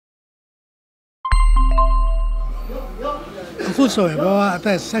အခုဆိုရင်ဘာအသ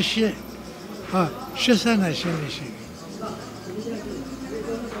က်18ဟာ80နဲ့ရှင်းနေရှိ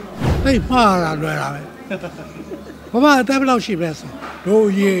ပြီမှားတာလွယ်တာပဲဘာအသက်ဘယ်လောက်ရှိပဲဆိုဒို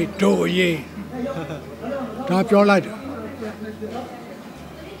ရေးဒါပြောလိုက်တယ်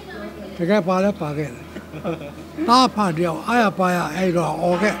တကယ်ပါလဲပါခဲ့တယ်တားဖန်တယောက်အားရပါရအဲ့တော့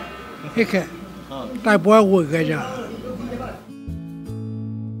အော်ခဲ့ဟစ်ခဲ့တိုက်ပွဲဝင်ခဲ့ကြတယ်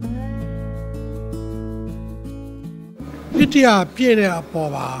တရားပြည့်တဲ့အ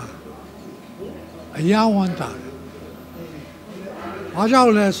ပေါ်ပါအယားဝမ်းတာဘာကြော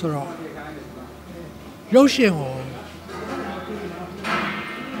င့်လဲဆိုတော့ရုပ်ရှင်ကို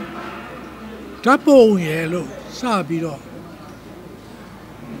ဓာတ်ပုံရဲ့လို့စပြီးတော့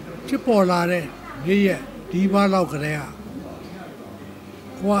ဖြစ်ပေါ်လာတဲ့နေ့ရက်ဒီဘာလောက်ကလေးက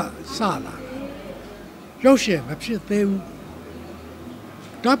ကိုကစလာရုပ်ရှင်မဖြစ်သေးဘူး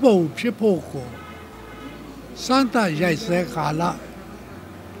ဓာတ်ပုံဖြစ်ဖို့ကိုစမ်းသပ်ရိုက်ဆဲကာလ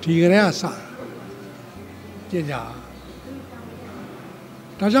ဒီကလေးကစပညာ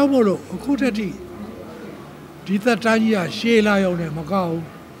ဒါကြောင့်မို့လို့အခုတည်းဒီသက်တမ်းကြီးကရှေးလာရုံနဲ့မကောက်ဘူး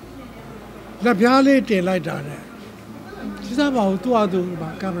လက်ပြားလေးတင်လိုက်တာနဲ့စီးစားပါဦးသူ့အတူ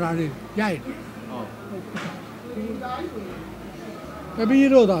ကင်မရာလေးရိုက်တယ်တပီး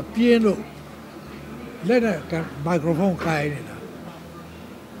တို့သာပြင်းလို့လက်နဲ့မိုက်ခရိုဖုန်းကိုင်နေတာ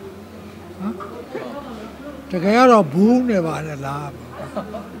ဟမ်တကယ်ကတော့ဘူးနေပါနဲ့လား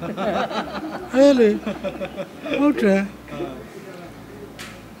ဟဲ့လေဟုတ်တယ်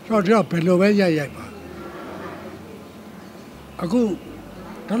တော့ဘယ်လိုပဲရိုက်ပါအခု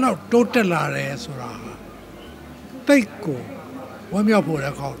တော့တိုးတက်လာတယ်ဆိုတာတိတ်ကိုဝမ်းမြောက်ဖို့လ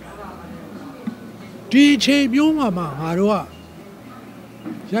ည်းကောင်းတယ်ဒီအချိန်မျိုးမှာငါတို့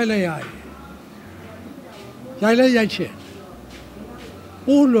ကရိုက်လိုက်ရိုက်ချင်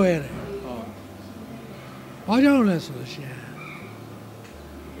ပိုးလွယ်တယ်ဘာကြောင့်လဲဆိုလို့ရှိရင်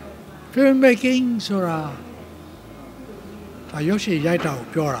film making ဆိုတာဒါရုပ်ရှင်ရိုက်တာကို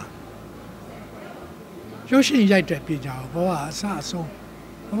ပြောတာရုပ်ရှင်ရိုက်တဲ့ပညာကိုဘာအစအဆုံး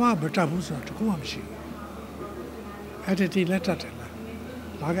ဘာမတတ်ဘူးဆိုတော့တကူမှမရှိဘူး editing လက်တတ်တယ်လား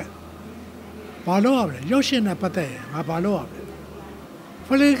ဘာကဘာလို့ရမလဲရုပ်ရှင်နဲ့ပတ်သက်ရင်ငါဘာလို့ရမလဲဖ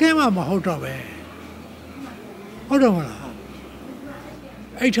လင်ခဲမှမဟုတ်တော့ပဲဟုတ်တော့မလား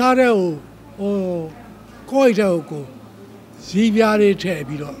အဲ့ထားတဲ့ဟိုကိုယ့်တဲ့ကိုဇီးပြားလေးထည့်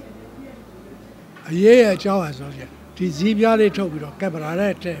ပြီးတော့အရေးရဲ့အကြောင်းအဆိုရင်ဒီဇီးပြားလေးထုတ်ပြီးတော့ကင်မရာ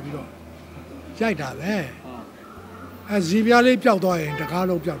နဲ့ထည့်ပြီးတော့ရိုက်တာပဲအဲဇီးပြားလေးပျောက်သွားရင်တကား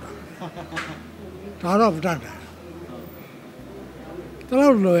လုံးပျောက်တာဒါတော့မတတ်တယ်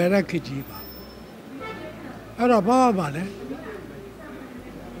တော့လွယ်တဲ့ခက်ကြီးပါအဲ့တော့ဘာမှမလဲ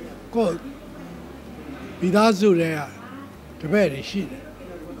ကိုမိသားစုတွေကတပည့်တွေရှိတယ်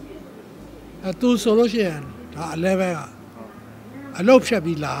အဲသူဆိုလို့ရှိရင်ဒါအလဲပဲကအလုပ်ဖြတ်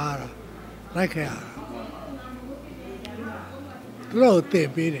ပြီးလာတာလိုက်ခဲ့ရတာသူတို့တင်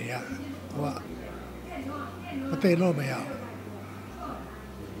ပေးတယ်ရဟိုကမတင်လို့မရဘူး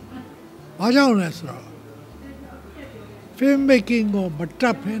ဘာကြောင့်လဲဆိုတော့ film making ကိုမတ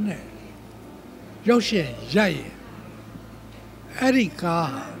တ်ဖဲနဲ့ရုပ်ရှင်ရိုက်ရင်အဲ့ဒီ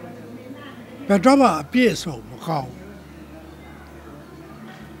ကားဘယ်တော့မှအပြည့်အစုံမကောင်း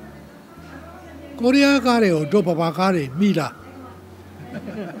ကိုရီးယားကားတွေကိုတို့ပပကားတွေမိလား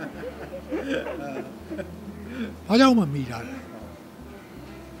ဘာကြောင့်မမိတာလဲ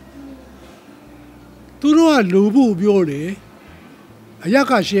သူတို့ကလူဖို့ပြောလေအရက်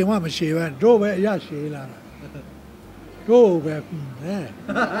ကရှင်မှမရှင်ပဲတို့ပဲအရရှင်လာတာတို့ပဲနဲ့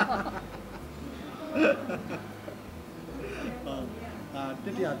တ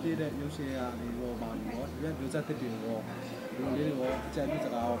က်ပြပြည့်တဲ့ရုပ်ရှင်ကနေတော့ပါလို့ဒီကမျိုးဆက်တက်တွေရောဒီလေးတွေရောအကြံပြုစ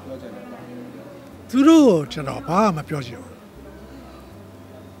ကားကိုပြောချင်တယ်ပါသူတို့ကျွန်တော်ဘာမှမပြောချင်ဘူး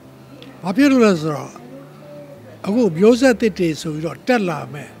ဘာဖြစ်လို့လဲဆိုတော့အခုမျိုးဆက်တက်တွေဆိုပြီးတော့တက်လာ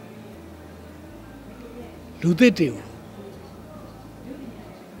မယ်လူတက်တွေကို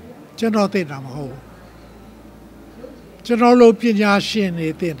ကျွန်တော်သိတာမဟုတ်ဘူးကျွန်တော်လိုပညာရှင်တွေ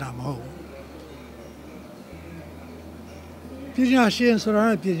သိတာမဟုတ်ဘူးပညာရှင်ဆိုတာ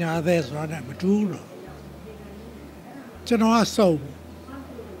နဲ့ပညာသည်ဆိုတာနဲ့မတူဘူးတော့ကျွန်တော်က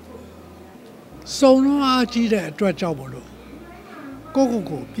စုံလုံးအားကြီးတဲ့အတွက်ကြောင့်မလို့ကို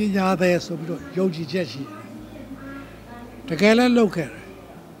ပညာသည်ဆိုပြီးတော့ယုံကြည်ချက်ရှိတယ်တကယ်လည်းလုပ်ခဲ့တယ်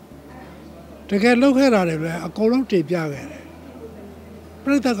တကယ်လုပ်ခဲ့တာတွေလည်းအကုန်လုံးတင်ပြခဲ့တယ်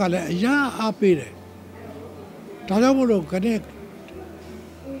ပြိတ္တကလည်းအရာအားပေးတယ်ဒါကြောင့်မလို့ခနဲ့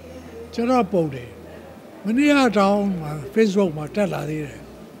ကျွန်တော်ပုံတယ်မနေ့ကတောင် Facebook မှာတက်လာသေးတယ်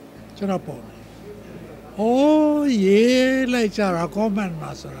ကျွန်တော်ပုံတယ်။အိုးရေးလိုက်ကြတာ comment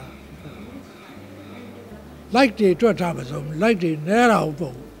မှာဆိုတာ like တွေတွက်ထားမှာဆို like တွေနဲတာဟုတ်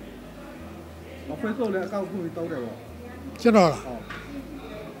ပေါ့ Facebook လည်းအကောင့်ဖွင့်ပြီးတောင်းတယ်ပေါ့ ကျွန်တော်လား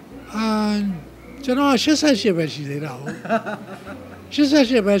ကျွန်တော်88ပဲရှိသေးတာဟုတ်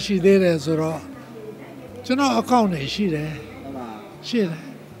88ပဲရှိသေးတယ်ဆိုတော့ကျွန်တော်အကောင့်တွေရှိတယ် ဟုတ်လား ရှိတယ်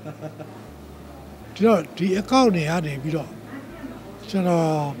ဒီတော့ဒီအကောင့်တွေကနေပြီးတော့ကျွန်တော်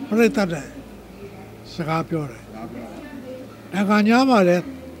ပြိတ္တတဲ့စကားပြောတယ်နိုင်ငံညာမှာလည်း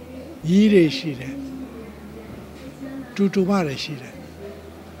ညီးတွေရှိတယ်တူမတွေရှိတယ်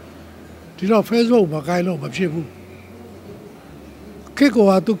ဒီတော့ Facebook မကိုင်းလို့မဖြစ်ဘူးခေတ်က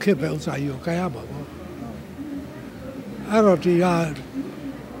သူ့ခေတ်ပဲဥစ္စာကြီးကိုကိုင်းရမှာပေါ့အဲ့တော့ဒီက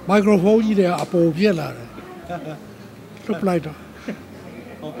မိုက်ခရိုဖုန်းကြီးတွေအပေါ်ပြက်လာတယ်လွတ်လိုက်တော့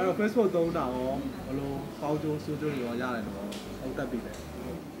အဲ့တော့ Facebook သုံးတာရောဘလို့ကောင်းကျိုးဆိုးကျိုးရောရတယ်တော့ဟုတ်တက်ပြီလေ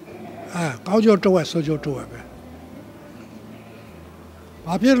ကောင်းကျိုးတစ်ဝက်ဆိုးကျိုးတစ်ဝက်ပဲ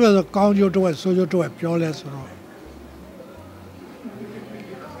ဘာဖြစ်လို့လဲဆိုကောင်းကျိုးတစ်ဝက်ဆိုးကျိုးတစ်ဝက်ပြောလဲဆိုတော့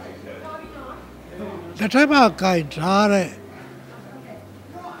လက်ထက်မှာကိုင်ထားတဲ့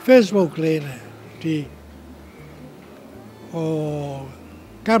Facebook လေးနဲ့ဒီ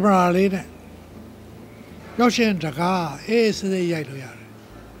ကင်မရာလေးနဲ့ရောက်ရှင်တကားအေးစစ်စစ်ရိုက်လို့ရတယ်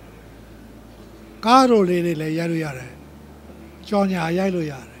ကားရိုလေးတွေလည်းရိုက်လို့ရတယ်ကြော်ညာရိုက်လို့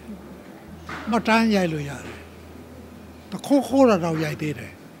ရတယ်မတန်းရိုက်လို့ရတယ်တခိုးတော့ရိုက်သေးတ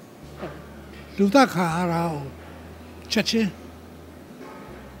ယ်လူသက်ခံရတာကိုချက်ချင်း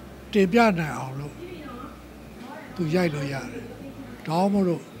တင်ပြနိုင်အောင်လို့သူရိုက်လို့ရတယ်ဒါမှမ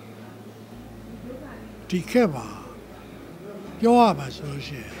ဟုတ်ဒီခက်မှာပြောရမှာဆိုလို့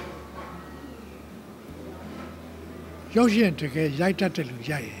ရှိရင်ရုပ်ရှင်တကယ်ရိုက်တတ်တဲ့လူ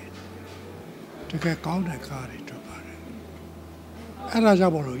ရိုက်ရင်တကယ်ကောင်းတဲ့ကားတွေတွေ့ပါတယ်အဲ့ဒါကြော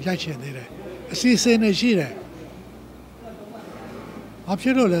င့်မို့လို့ရိုက်ချင်သေးတယ်အစီအစဉ်တွေရှိတယ်ဘာဖြ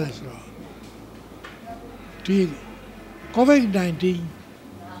စ်လို့လဲဆိုတော့ဒီ COVID-19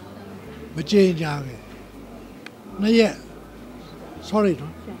 မကြေညာဘူးနှစ်ရက် sorry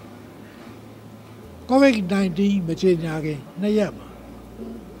နော် COVID-19 မကြေညာခင်နှစ်ရက်မှာ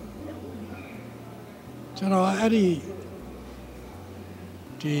ကျွန်တော်အဲ့ဒီ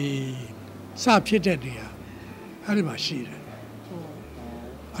စဖြစ်တဲ့နေရာအဲ့ဒီမှာရှိတယ်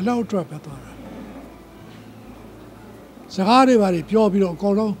အလောက်အတွက်ပဲသွားတာစကားတွေပါပြောပြီးတော့အကု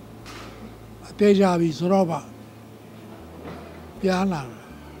န်လုံးအသေးကြပြီဆိုတော့ပြန်လာ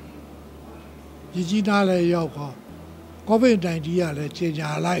တယ်ကြီးသားလည်းရောက်ခေါ် COVID-19 ကလည်းကြေညာ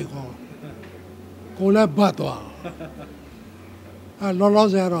လိုက်ခေါ်ကိုလည်းbắtသွားလောလော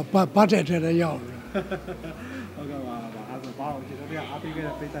ဆယ်တော့bắtတဲ့ထဲလည်းရောက်တယ်ဟုတ်ကဲ့ပါအဲ့ဒါဘာလို့ကျွန်တော်တို့အားပေးခဲ့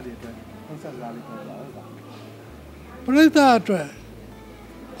တဲ့ပိတ်သက်တွေအတွက်ဟုတ်ဆက်စားလေးပြောပါဦးပါပရိသတ်အတွက်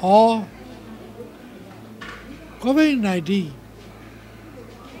COVID-19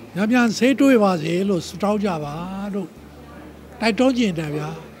 မြန်ဆေးတွေးပါစေလို့ဆုတောင်းကြပါလို့တိုက်တွန်းကြတယ်ဗျာ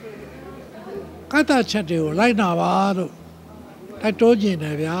ကတ္တချက်တွေကိုလိုက်နာပါလို့တိုက်တွန်းကြတ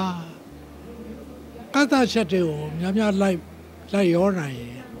ယ်ဗျာကတ္တချက်တွေကိုများလိုက်ရောနိုင်ရ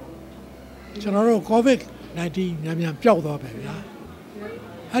င်ကျွန်တော်တို့ COVID-19 မြန်ပျောက်သွားပဲဗျာ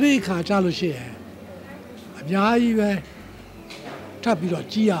အဲ့ဒီခါကြလို့ရှိရင်အများကြီးပဲထပ်ပြီးတော့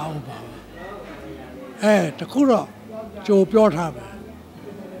ကြည်ရအောင်ပါတခုတော့ကြိုပြောထားမယ်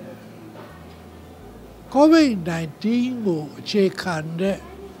COVID-19 ကိုအခြေခံတဲ့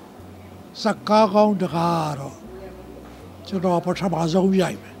စကားကောင်းတကားတော့ကျွန်တော်ပထမဆုံး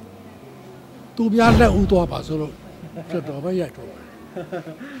ရိုက်မယ်သူများလက်ဦးသွားပါဆိုလို့ကျွန်တော်ပဲရိုက်တော့မယ်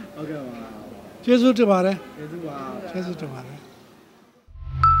ဟုတ်ကဲ့ပါကျေးဇူးတင်ပါတယ်ကျေးဇူးပါကျေးဇူးတင်ပါတယ်